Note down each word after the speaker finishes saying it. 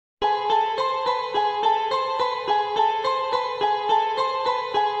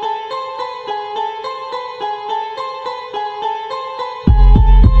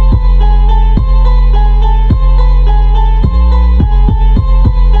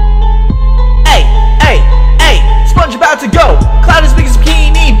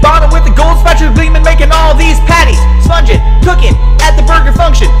pungent, cooking at the burger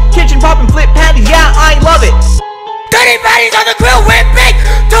function, kitchen popping flip patties, yeah, I love it. Dirty patties on the grill with big,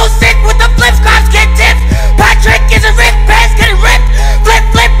 too sick with the flip scops, get tips. Patrick is a rip, pants getting ripped.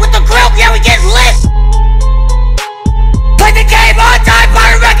 Flip with the grill, yeah, we get lit. Play the game on time,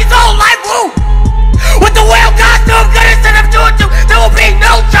 fire records all like woo. With the whale costume, gonna send him to there will be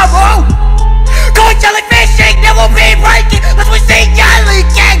no trouble. Going jellyfishing, there will be breaking, as we see jelly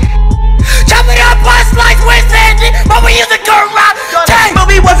king. Chopping up on slice with Sandy, but we use a curve round. This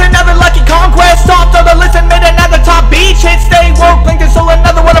movie was another lucky conquest. Topped on the list and made another top beach hit. Stay woke, Lincoln stole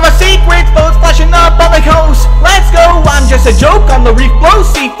another one of our secrets. Boats flashing up on the coast. Let's go, I'm just a joke on the reef. Blow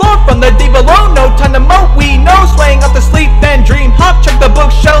sea